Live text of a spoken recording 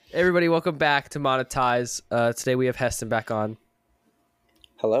Everybody, welcome back to Monetize. Today we have Heston back on.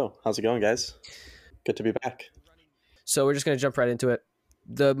 Hello, how's it going, guys? Good to be back. So we're just going to jump right into it.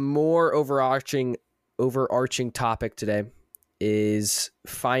 The more overarching topic today is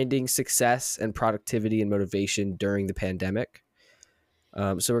finding success and productivity and motivation during the pandemic.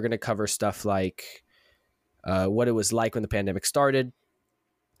 So we're going to cover stuff like what it was like when the pandemic started,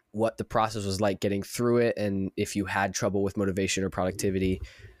 what the process was like getting through it, and if you had trouble with motivation or productivity,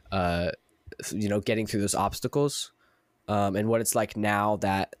 getting through those obstacles, and what it's like now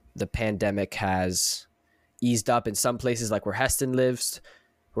that the pandemic has eased up in some places, like where Heston lives,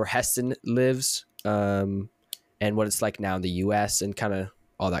 and what it's like now in the US, and kind of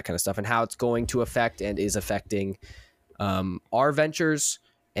all that kind of stuff, and how it's going to affect and is affecting our ventures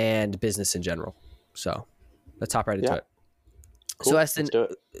and business in general. So let's hop right into it. Cool. So Heston, Let's do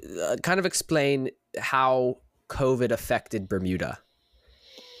it. kind of explain how COVID affected Bermuda.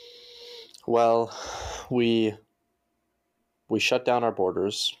 Well, we shut down our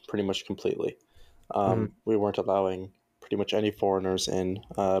borders pretty much completely. We weren't allowing pretty much any foreigners in.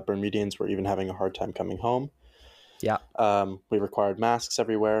 Bermudians were even having a hard time coming home. Yeah. We required masks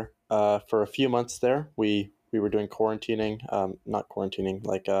everywhere. For a few months there, we were doing quarantining, not quarantining,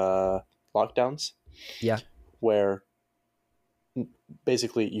 like lockdowns. Yeah. Where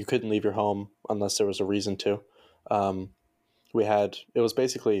basically you couldn't leave your home unless there was a reason to. It was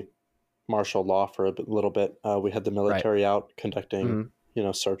basically martial law for a little bit. We had the military out conducting,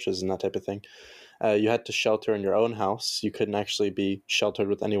 searches and that type of thing. You had to shelter in your own house. You couldn't actually be sheltered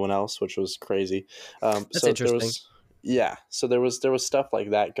with anyone else, which was crazy. That's interesting. So there was stuff like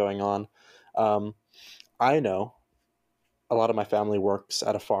that going on. I know a lot of my family works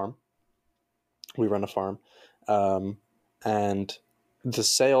at a farm. We run a farm. And the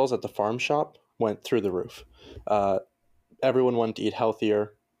sales at the farm shop went through the roof. Everyone wanted to eat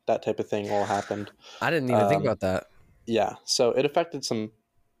healthier. That type of thing all happened. I didn't even think about that. Yeah, so it affected some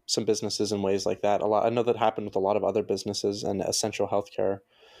businesses in ways like that. I know that happened with a lot of other businesses and essential healthcare,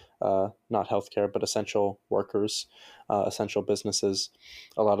 not healthcare, but essential workers, essential businesses.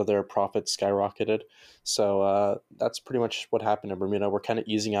 A lot of their profits skyrocketed. So that's pretty much what happened in Bermuda. We're kind of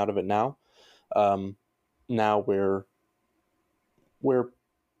easing out of it now. Now we're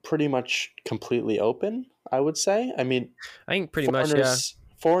pretty much completely open, I would say. I mean, I think pretty much, yeah.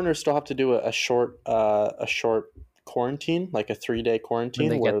 Foreigners still have to do a short quarantine, like a 3-day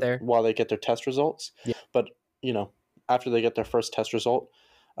quarantine while they get their test results. Yeah. But, after they get their first test result,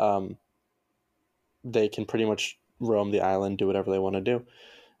 they can pretty much roam the island, do whatever they want to do.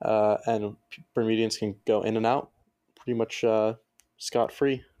 And Bermudians can go in and out pretty much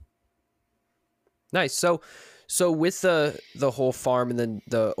scot-free. Nice. So with the whole farm and then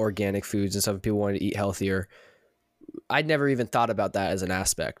the organic foods and stuff, people wanted to eat healthier, I'd never even thought about that as an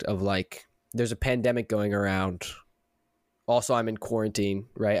aspect of, like, there's a pandemic going around. Also, I'm in quarantine,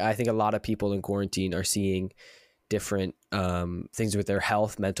 right? I think a lot of people in quarantine are seeing different things with their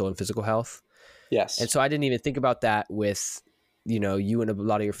health, mental and physical health. Yes. And so I didn't even think about that with, you and a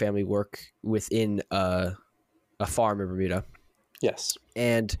lot of your family work within a farm in Bermuda. Yes.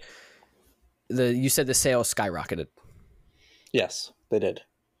 And you said the sales skyrocketed. Yes, they did.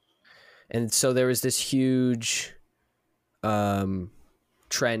 And so there was this huge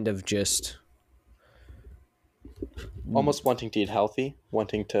trend of just almost wanting to eat healthy,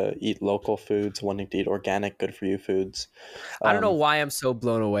 wanting to eat local foods, wanting to eat organic, good for you foods. I don't know why I'm so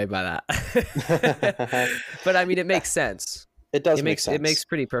blown away by that. But I mean, it makes sense. It does make sense. It makes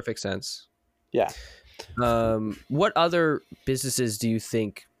pretty perfect sense. Yeah. What other businesses do you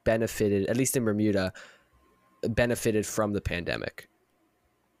think benefited, at least in Bermuda, benefited from the pandemic?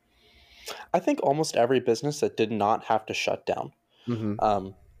 I think almost every business that did not have to shut down. Mm-hmm.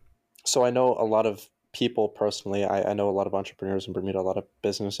 So I know a lot of people personally. I know a lot of entrepreneurs in Bermuda, a lot of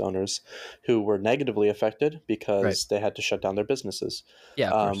business owners who were negatively affected because they had to shut down their businesses. Yeah,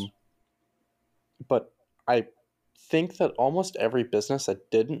 of course. But I think that almost every business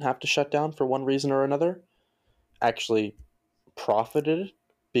that didn't have to shut down for one reason or another actually profited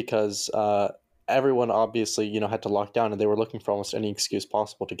because everyone obviously, had to lock down and they were looking for almost any excuse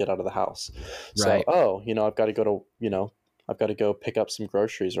possible to get out of the house. Right. So, I've got to go to, I've got to go pick up some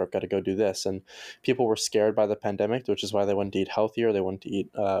groceries or I've got to go do this. And people were scared by the pandemic, which is why they wanted to eat healthier. They wanted to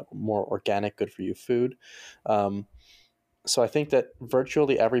eat more organic, good for you food. So I think that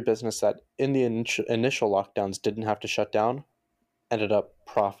virtually every business that in the initial lockdowns didn't have to shut down ended up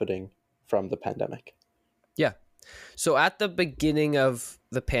profiting from the pandemic. Yeah. So at the beginning of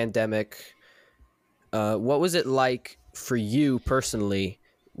the pandemic, what was it like for you personally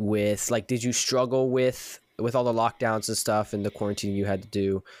with, like, did you struggle with with all the lockdowns and stuff and the quarantine you had to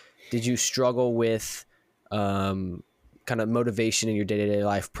do, did you struggle with kind of motivation in your day-to-day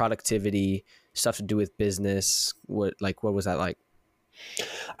life, productivity, stuff to do with business? What was that like?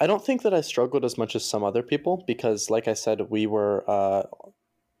 I don't think that I struggled as much as some other people because, like I said, we were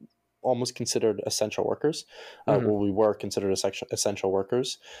almost considered essential workers. Well, we were considered essential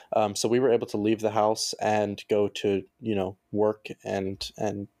workers. So we were able to leave the house and go to, work, and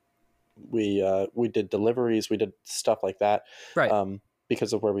we did deliveries, we did stuff like that, Right.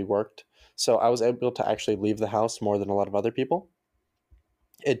 because of where we worked. So I was able to actually leave the house more than a lot of other people.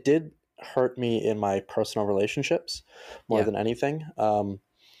 It did hurt me in my personal relationships more than anything.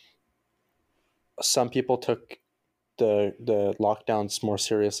 Some people took the lockdowns more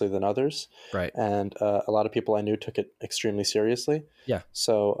seriously than others. Right. And a lot of people I knew took it extremely seriously. Yeah.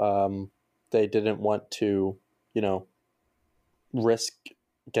 So they didn't want to, risk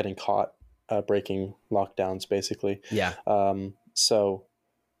getting caught breaking lockdowns, basically. Yeah. So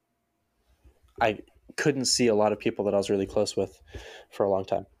I couldn't see a lot of people that I was really close with for a long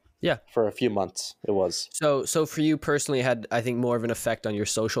time. Yeah. For a few months, it was. So for you personally, it had, I think, more of an effect on your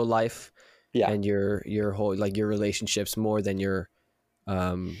social life. Yeah. And your whole, like, your relationships more than your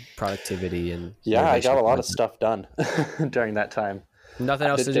productivity and I got a lot of stuff done during that time. Nothing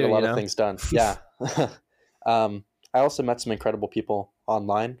else to do. Get a lot of things done. Yeah. I also met some incredible people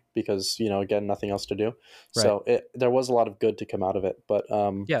online because, again, nothing else to do. Right. So there was a lot of good to come out of it, but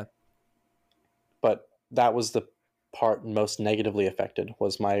but that was the part most negatively affected,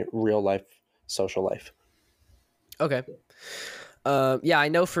 was my real life social life. Okay. I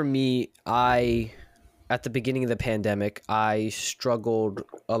know for me, at the beginning of the pandemic, I struggled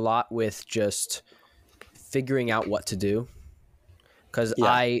a lot with just figuring out what to do. Because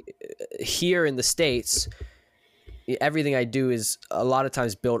here in the States, everything I do is a lot of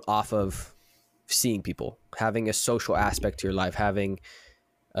times built off of seeing people, having a social aspect to your life, having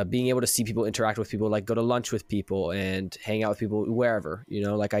being able to see people, interact with people, like go to lunch with people and hang out with people wherever,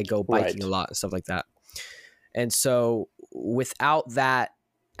 like I go biking a lot and stuff like that. And so without that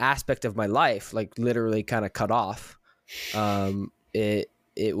aspect of my life, like literally kind of cut off, it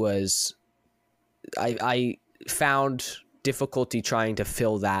was, I found difficulty trying to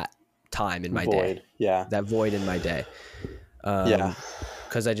fill that time in my day. Yeah. That void in my day.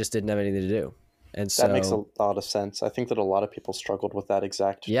 Because I just didn't have anything to do. And so that makes a lot of sense. I think that a lot of people struggled with that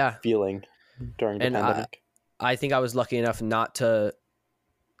exact feeling during the pandemic. I think I was lucky enough not to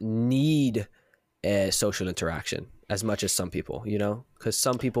need a social interaction as much as some people, because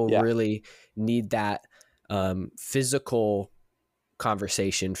some people really need that physical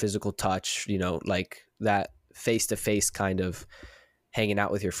conversation, physical touch, like that face-to-face kind of hanging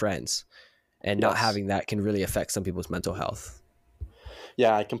out with your friends, and not having that can really affect some people's mental health.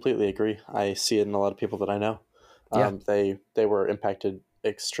 Yeah, I completely agree. I see it in a lot of people that I know. They were impacted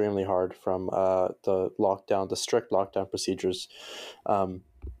extremely hard from the strict lockdown procedures.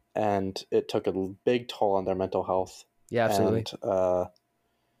 And it took a big toll on their mental health. Yeah, absolutely. And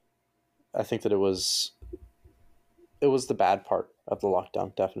I think that it was the bad part of the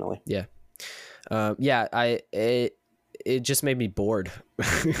lockdown, definitely. Yeah. It just made me bored.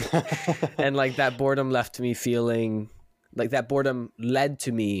 And like that boredom left me feeling like led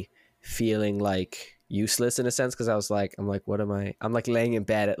to me feeling like useless in a sense. Cause I'm like, what am I? I'm like laying in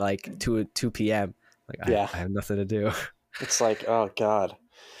bed at like 2 p.m. Like I have nothing to do. It's like, oh God.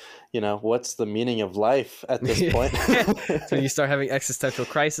 What's the meaning of life at this point? So you start having existential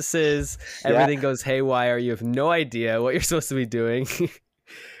crises, everything goes haywire. You have no idea what you're supposed to be doing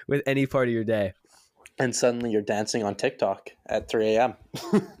with any part of your day. And suddenly you're dancing on TikTok at 3 a.m.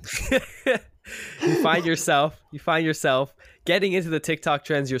 You find yourself getting into the TikTok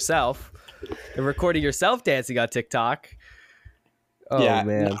trends yourself and recording yourself dancing on TikTok. Oh, yeah,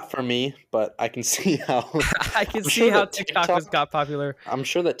 man. Not for me, but I can see how how TikTok got popular. I'm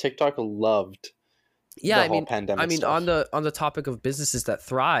sure that TikTok loved the whole pandemic stuff. on the topic of businesses that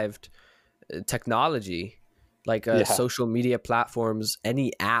thrived, technology, like social media platforms,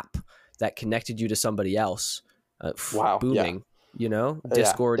 any app that connected you to somebody else, booming.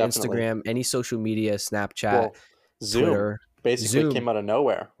 Discord, Instagram, any social media, Snapchat, Zoom, Twitter, basically came out of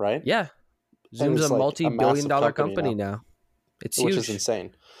nowhere, right? Yeah, Zoom's a multi-billion-dollar company now. It's huge. Which is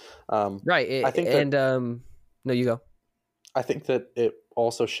insane. Right. I think no, you go. I think that it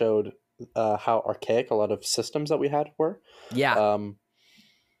also showed how archaic a lot of systems that we had were. Yeah.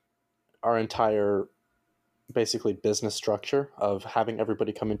 Our entire basically business structure of having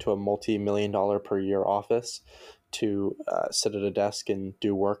everybody come into a multi-million-dollar per year office to sit at a desk and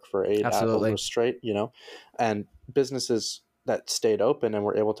do work for 8 hours straight, and businesses that stayed open and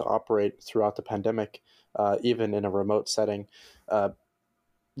were able to operate throughout the pandemic even in a remote setting,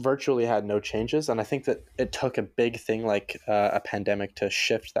 virtually had no changes. And I think that it took a big thing like a pandemic to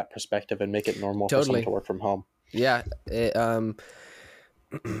shift that perspective and make it normal for someone Totally. to work from home. Yeah.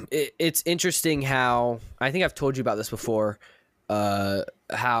 It's interesting how, I think I've told you about this before,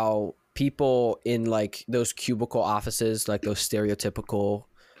 how people in like those cubicle offices, like those stereotypical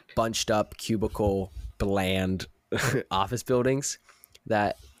bunched up cubicle bland office buildings,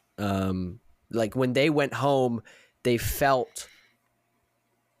 that like when they went home, they felt,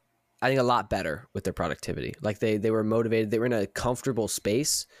 I think, a lot better with their productivity. Like they were motivated. They were in a comfortable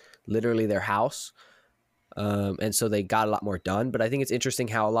space, literally their house. And so they got a lot more done. But I think it's interesting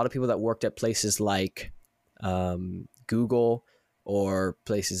how a lot of people that worked at places like Google, or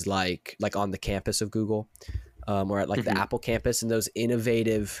places like on the campus of Google, or at like the Apple campus, and those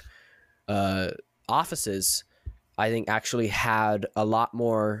innovative offices, I think actually had a lot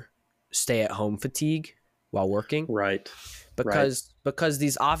more stay-at-home fatigue while working. Right. Because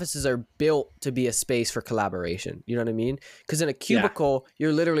these offices are built to be a space for collaboration. You know what I mean? Because in a cubicle,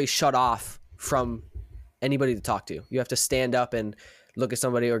 you're literally shut off from anybody to talk to. You have to stand up and look at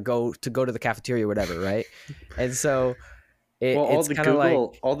somebody, or go to the cafeteria or whatever, right? And so all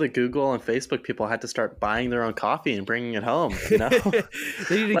the Google and Facebook people had to start buying their own coffee and bringing it home. You know,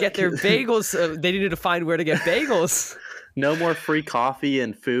 they needed to get their bagels. They needed to find where to get bagels. No more free coffee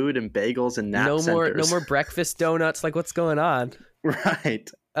and food and bagels and nap centers. No more breakfast donuts. Like, what's going on?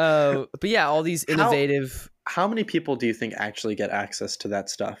 Right. But yeah, all these innovative. How many people do you think actually get access to that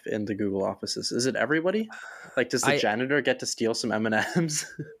stuff in the Google offices? Is it everybody? Like, does the janitor get to steal some M&Ms?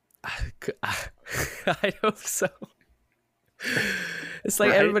 I hope so. It's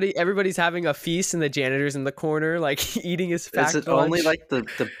like everybody's having a feast, and the janitor's in the corner, like eating his fat Is it lunch. only like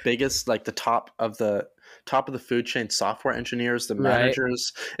the biggest, like the top of the food chain software engineers, the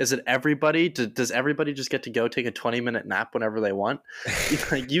managers? Right. Is it everybody? Does everybody just get to go take a 20-minute nap whenever they want?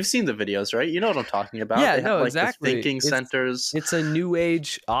 Like, you've seen the videos, right? You know what I'm talking about. Yeah, they have, no, like, exactly. The thinking centers. It's a new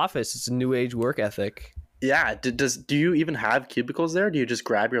age office. It's a new age work ethic. Yeah. Do you even have cubicles there? Do you just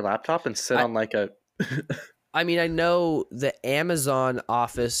grab your laptop and sit on like a... I mean, I know the Amazon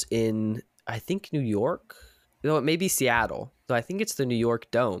office in, I think, New York. No, it may be Seattle. So I think it's the New York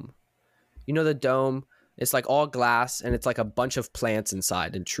Dome. You know the Dome? It's like all glass, and it's like a bunch of plants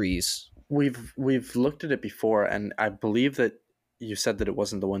inside and trees. We've looked at it before, and I believe that you said that it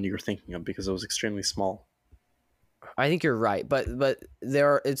wasn't the one you were thinking of because it was extremely small. I think you're right, but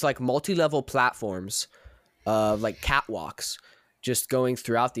it's like multi-level platforms, like catwalks, just going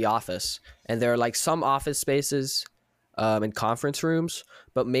throughout the office. And there are like some office spaces and conference rooms,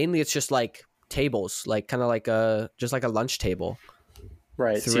 but mainly it's just like tables, like kind of like just like a lunch table.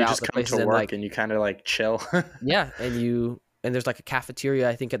 Right. So you just come to work and you kind of like chill. Yeah. And there's like a cafeteria,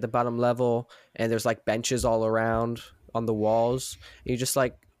 I think, at the bottom level, and there's like benches all around on the walls. You just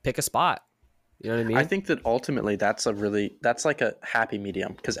like pick a spot. You know what I mean? I think that ultimately that's like a happy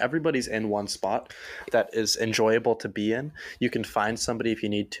medium, because everybody's in one spot that is enjoyable to be in. You can find somebody if you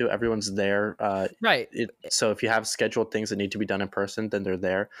need to. Everyone's there. Right. So if you have scheduled things that need to be done in person, then they're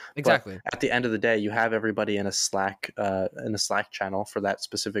there. Exactly. But at the end of the day, you have everybody in a Slack channel for that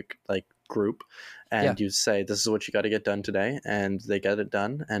specific like group, and you say, this is what you got to get done today, and they get it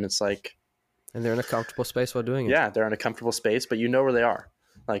done, and it's like, and they're in a comfortable space while doing it. Yeah, they're in a comfortable space, but you know where they are.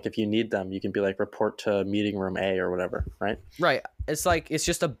 Like, if you need them, you can be like, report to meeting room A or whatever, right? Right. It's like, it's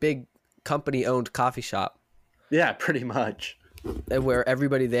just a big company-owned coffee shop. Yeah, pretty much. Where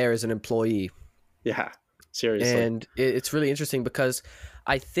everybody there is an employee. Yeah, seriously. And it's really interesting because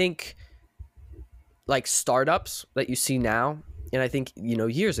I think, like, startups that you see now, and I think,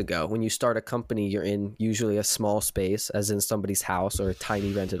 years ago, when you start a company, you're in usually a small space, as in somebody's house or a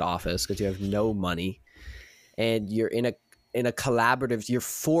tiny rented office, because you have no money, and you're in a collaborative, you're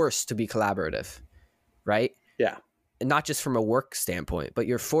forced to be collaborative, right? Yeah. And not just from a work standpoint, but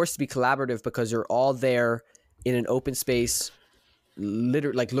you're forced to be collaborative because you're all there in an open space,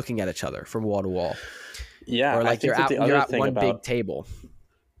 literally like looking at each other from wall to wall. Yeah. Or like you're at one big table.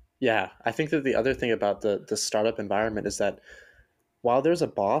 Yeah. I think that the other thing about the startup environment is that while there's a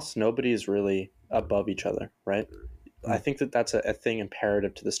boss, nobody is really above each other, right? I think that that's a thing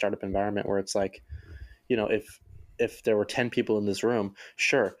imperative to the startup environment, where it's like, if there were 10 people in this room,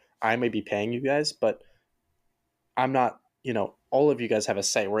 sure, I may be paying you guys, but I'm not, all of you guys have a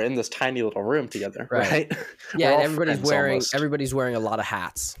say. We're in this tiny little room together, right? Yeah, and everybody's wearing a lot of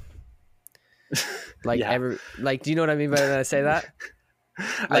hats. Like do you know what I mean by when I say that?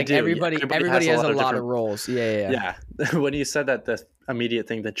 Like everybody has a lot of roles. Yeah. When you said that immediate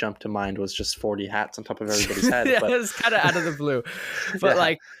thing that jumped to mind was just 40 hats on top of everybody's head. Yeah, But it's kind of out of the blue. But yeah,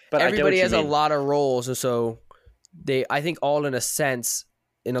 like but I get what everybody you has a mean. lot of roles, and so I think all in a sense,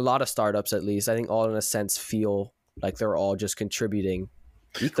 in a lot of startups at least, I think all in a sense feel like they're all just contributing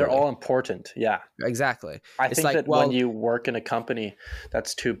equally. They're all important. Yeah. Exactly. I It's think like, that well, when you work in a company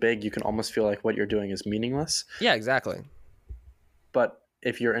that's too big, you can almost feel like what you're doing is meaningless. yeah, exactly. But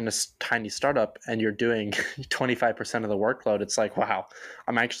if you're in a tiny startup and you're doing 25% of the workload, it's like, wow,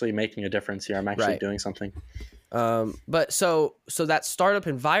 I'm actually making a difference here. I'm actually Right. doing something. But so that startup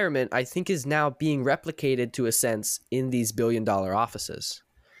environment, I think, is now being replicated to a sense in these billion-dollar offices,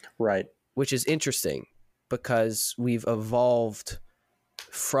 Right. which is interesting because we've evolved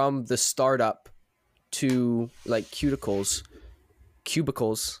from the startup to like cubicles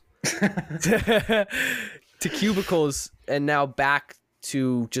to cubicles, and now back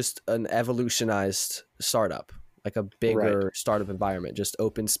to just an evolutionized startup, like a bigger startup environment, just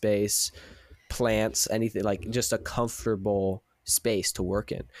open space, plants, anything, like just a comfortable space to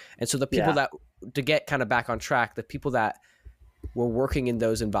work in. And so the people that, to get kind of back on track, the people that were working in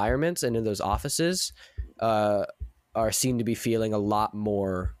those environments and in those offices are seem to be feeling a lot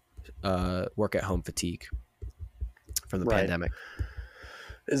more work at home fatigue from the pandemic.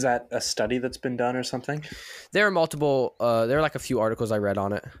 Is that a study that's been done or something? There are multiple, there are like a few articles I read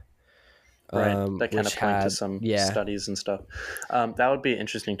on it. Right, that kind of point to some studies and stuff. That would be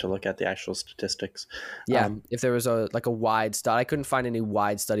interesting to look at the actual statistics. Yeah, if there was a wide study, I couldn't find any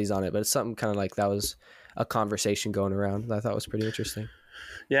wide studies on it, but it's something kind of like that was a conversation going around that I thought was pretty interesting.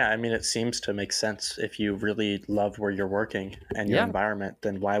 Yeah, I mean, it seems to make sense. If you really love where you're working and your environment,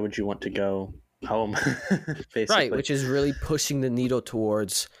 then why would you want to go home? Basically, right, which is really pushing the needle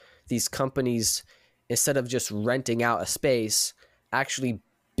towards these companies, instead of just renting out a space, actually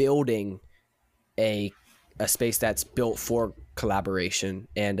building a space that's built for collaboration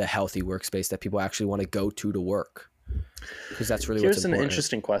and a healthy workspace that people actually want to go to work, because that's really what's important. Here's an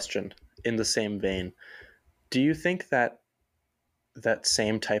interesting question in the same vein. Do you think that that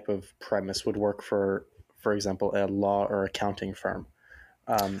same type of premise would work for example, a law or accounting firm?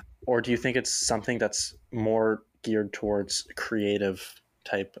 Or do you think it's something that's more geared towards creative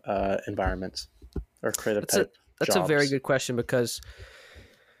type environments or creative type That's jobs? A very good question, because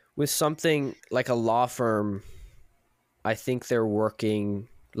with something like a law firm, I think they're working,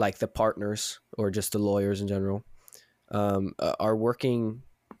 like the partners or just the lawyers in general, are working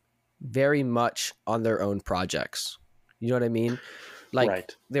very much on their own projects. You know what I mean?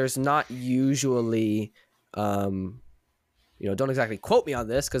 Like there's not usually, don't exactly quote me on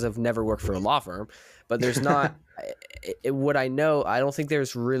this because I've never worked for a law firm, but there's not, what I know, I don't think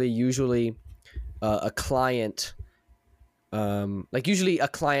there's really usually a client, like usually a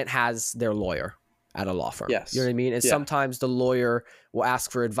client has their lawyer at a law firm. Yes. You know what I mean? And sometimes the lawyer will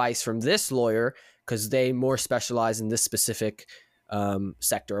ask for advice from this lawyer because they more specialize in this specific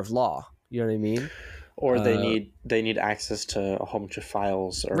sector of law. You know what I mean? Or they need access to a whole bunch of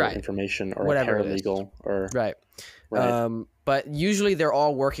files or information, or whatever, a paralegal or right. But usually they're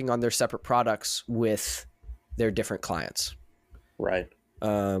all working on their separate products with their different clients. Right.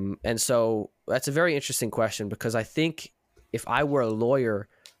 And so that's a very interesting question, because I think if I were a lawyer,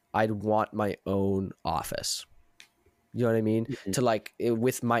 I'd want my own office. You know what I mean? Mm-hmm. To like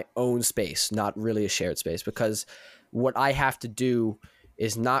with my own space, not really a shared space, because what I have to do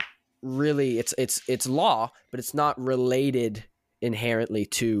is not really, it's law, but it's not related inherently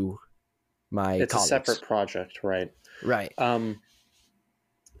to my colleagues. A separate project, right? Right. So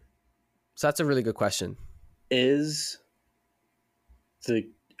that's a really good question.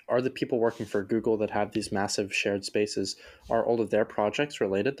 Are the people working for Google that have these massive shared spaces, are all of their projects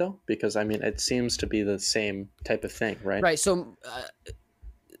related though? Because I mean, it seems to be the same type of thing, right? Right. So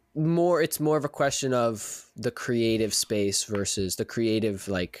it's more of a question of the creative space versus the creative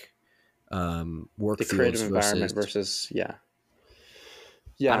work, the creative environment versus I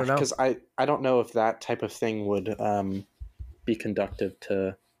don't know, because I don't know if that type of thing would be conductive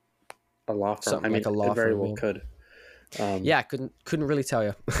to a law firm. Something I mean, like a law it very firm, well could. Couldn't really tell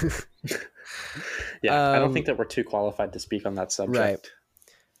you. I don't think that we're too qualified to speak on that subject.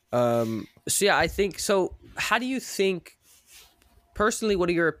 Right. I think so. How do you think, personally, what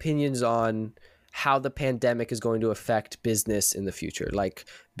are your opinions on how the pandemic is going to affect business in the future? Like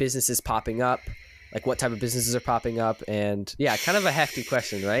businesses popping up, like what type of businesses are popping up? And kind of a hefty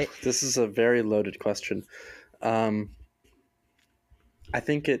question, right? This is a very loaded question. I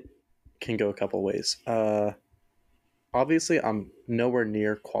think it can go a couple ways. Obviously, I'm nowhere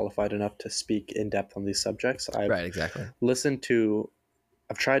near qualified enough to speak in depth on these subjects. I've tried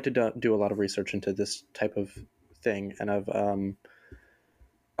to do a lot of research into this type of thing, and I've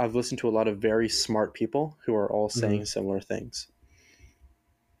I've listened to a lot of very smart people who are all saying similar things.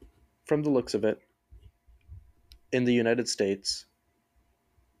 From the looks of it, in the United States,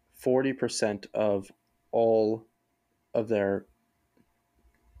 40% of all of their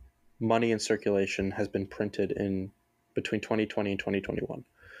money in circulation has been printed in between 2020 and 2021.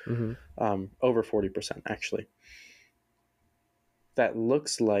 Over 40%, actually. That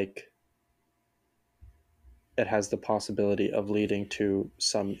looks like it has the possibility of leading to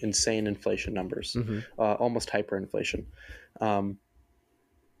some insane inflation numbers, almost hyperinflation.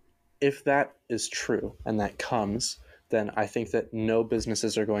 If that is true and that comes, then I think that no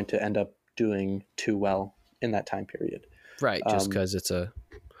businesses are going to end up doing too well in that time period. Right, just because it's a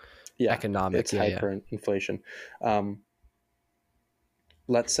economic. It's hyperinflation.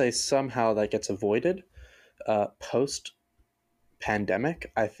 Let's say somehow that gets avoided post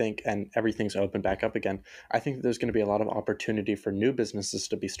pandemic, I think, and everything's open back up again. I think that there's going to be a lot of opportunity for new businesses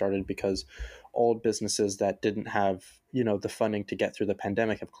to be started because old businesses that didn't have, the funding to get through the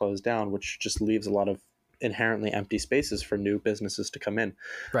pandemic have closed down, which just leaves a lot of inherently empty spaces for new businesses to come in.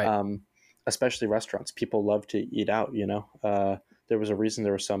 Right. Especially restaurants. People love to eat out, there was a reason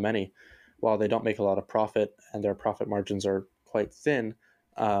there were so many. While they don't make a lot of profit and their profit margins are quite thin,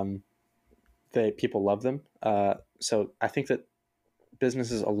 people love them. So I think that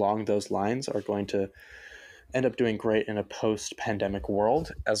businesses along those lines are going to end up doing great in a post-pandemic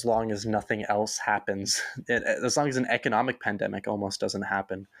world, as long as nothing else happens. As long as an economic pandemic almost doesn't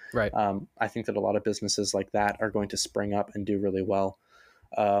happen. Right. I think that a lot of businesses like that are going to spring up and do really well.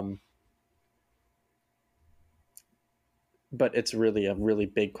 But it's really a really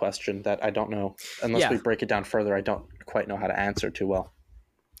big question that I don't know. Unless we break it down further, I don't quite know how to answer too well.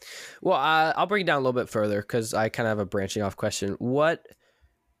 Well, I'll break it down a little bit further because I kind of have a branching off question.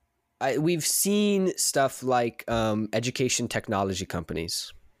 We've seen stuff like education technology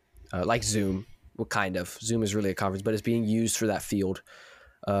companies, like Zoom. Well, kind of. Zoom is really a conference, but it's being used for that field.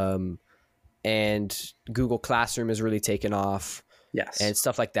 And Google Classroom has really taken off. Yes. And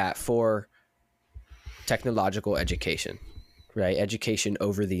stuff like that for technological education, right? Education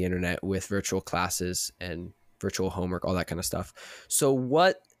over the internet with virtual classes and virtual homework, all that kind of stuff. So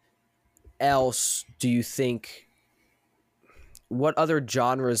what else do you think, what other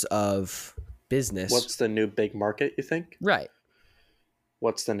genres of business? What's the new big market, you think? Right.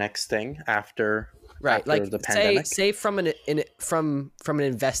 What's the next thing after like the pandemic? Say from an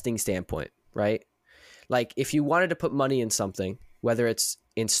investing standpoint, right? Like if you wanted to put money in something, whether it's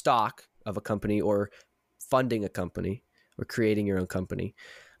in stock of a company or funding a company or creating your own company,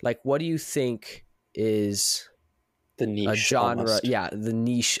 like what do you think is the niche, a genre? almost. Yeah, the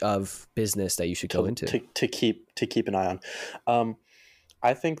niche of business that you should go into to keep an eye on.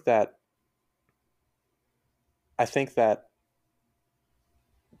 I think that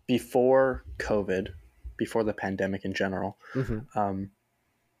before COVID, before the pandemic in general,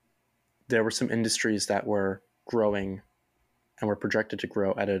 there were some industries that were growing and were projected to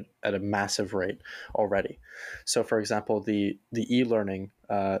grow at a massive rate already. So, for example, the e-learning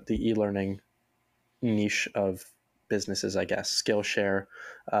niche of businesses, I guess, Skillshare,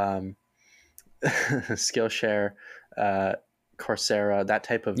 Coursera,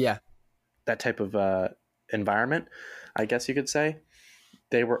 that type of environment, I guess you could say,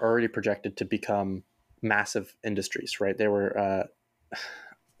 they were already projected to become massive industries, right? They were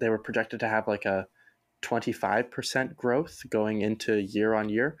projected to have like a 25% growth going into year on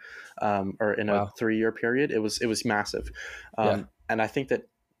year, or in a 3-year period. It was massive. And I think that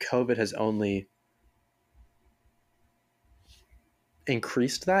COVID has only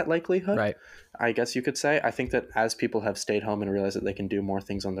increased that likelihood, right? I guess you could say. I think that as people have stayed home and realized that they can do more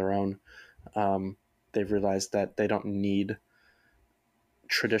things on their own, they've realized that they don't need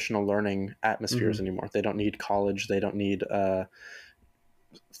traditional learning atmospheres anymore. They don't need college. They don't need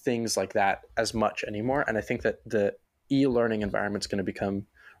things like that as much anymore. And I think that the e-learning environment is going to become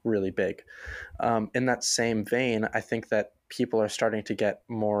really big. In that same vein, I think that people are starting to get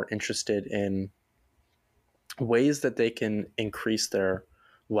more interested in ways that they can increase their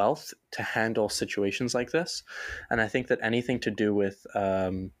wealth to handle situations like this. And I think that anything to do with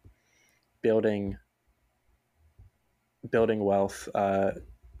building wealth,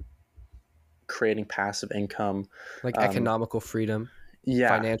 creating passive income, like economical freedom,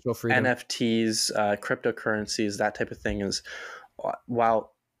 financial freedom, NFTs, cryptocurrencies, that type of thing is,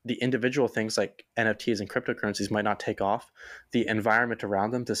 while the individual things like NFTs and cryptocurrencies might not take off, the environment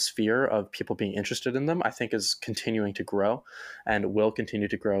around them, the sphere of people being interested in them, I think is continuing to grow and will continue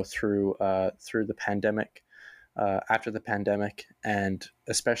to grow through the pandemic. after the pandemic, and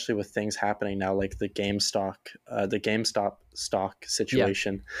especially with things happening now, like the GameStop stock Yeah.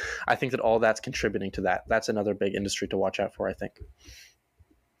 situation. I think that all that's contributing to that. That's another big industry to watch out for, I think.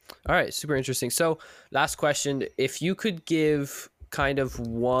 All right, super interesting. So, last question: if you could give kind of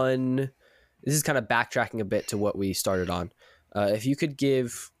one, this is kind of backtracking a bit to what we started on. If you could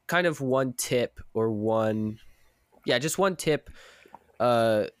give kind of one tip or just one tip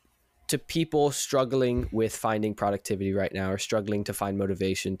to people struggling with finding productivity right now, or struggling to find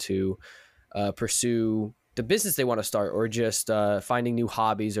motivation to pursue the business they want to start, or just finding new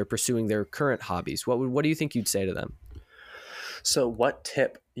hobbies or pursuing their current hobbies, what do you think you'd say to them? So, what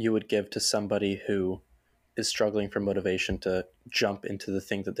tip you would give to somebody who is struggling for motivation to jump into the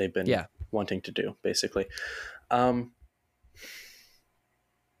thing that they've been Yeah. wanting to do, basically?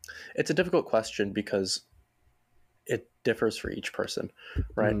 It's a difficult question because it differs for each person,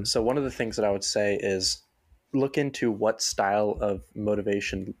 right? Mm. So one of the things that I would say is look into what style of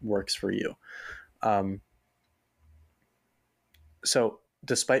motivation works for you. So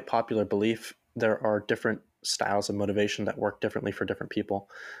despite popular belief, there are different styles of motivation that work differently for different people.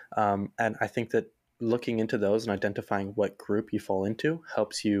 And I think that looking into those and identifying what group you fall into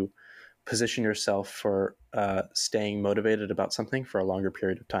helps you position yourself for staying motivated about something for a longer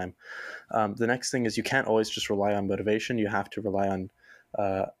period of time. The next thing is you can't always just rely on motivation. You have to rely on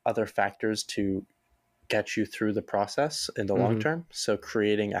other factors to get you through the process in the long Mm-hmm. term. So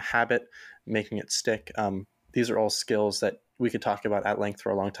creating a habit, making it stick. These are all skills that we could talk about at length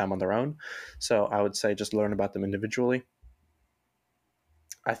for a long time on their own. So I would say just learn about them individually.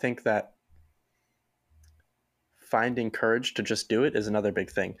 I think that finding courage to just do it is another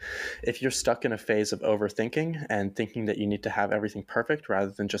big thing. If you're stuck in a phase of overthinking and thinking that you need to have everything perfect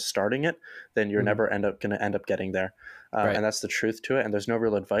rather than just starting it, then you're Mm-hmm. never going to end up getting there. Right. And that's the truth to it. And there's no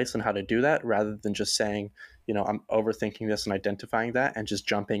real advice on how to do that rather than just saying, I'm overthinking this and identifying that and just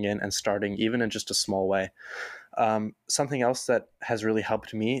jumping in and starting even in just a small way. Something else that has really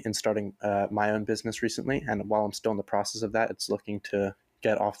helped me in starting my own business recently, and while I'm still in the process of that, it's looking to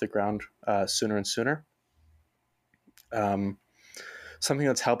get off the ground sooner and sooner. Something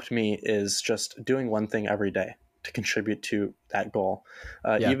that's helped me is just doing one thing every day to contribute to that goal,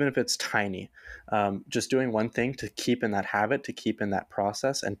 even if it's tiny. Just doing one thing to keep in that habit, to keep in that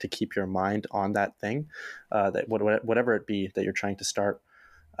process, and to keep your mind on that thing, that whatever it be that you're trying to start.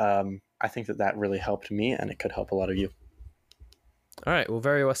 I think that really helped me, and it could help a lot of you. All right. Well,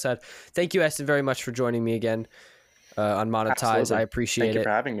 very well said. Thank you, Esten, very much for joining me again on Monetize. Absolutely. I appreciate Thank you for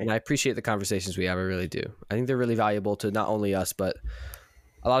having me. And I appreciate the conversations we have. I really do. I think they're really valuable to not only us, but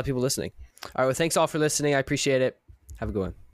a lot of people listening. All right. Well, thanks all for listening. I appreciate it. Have a good one.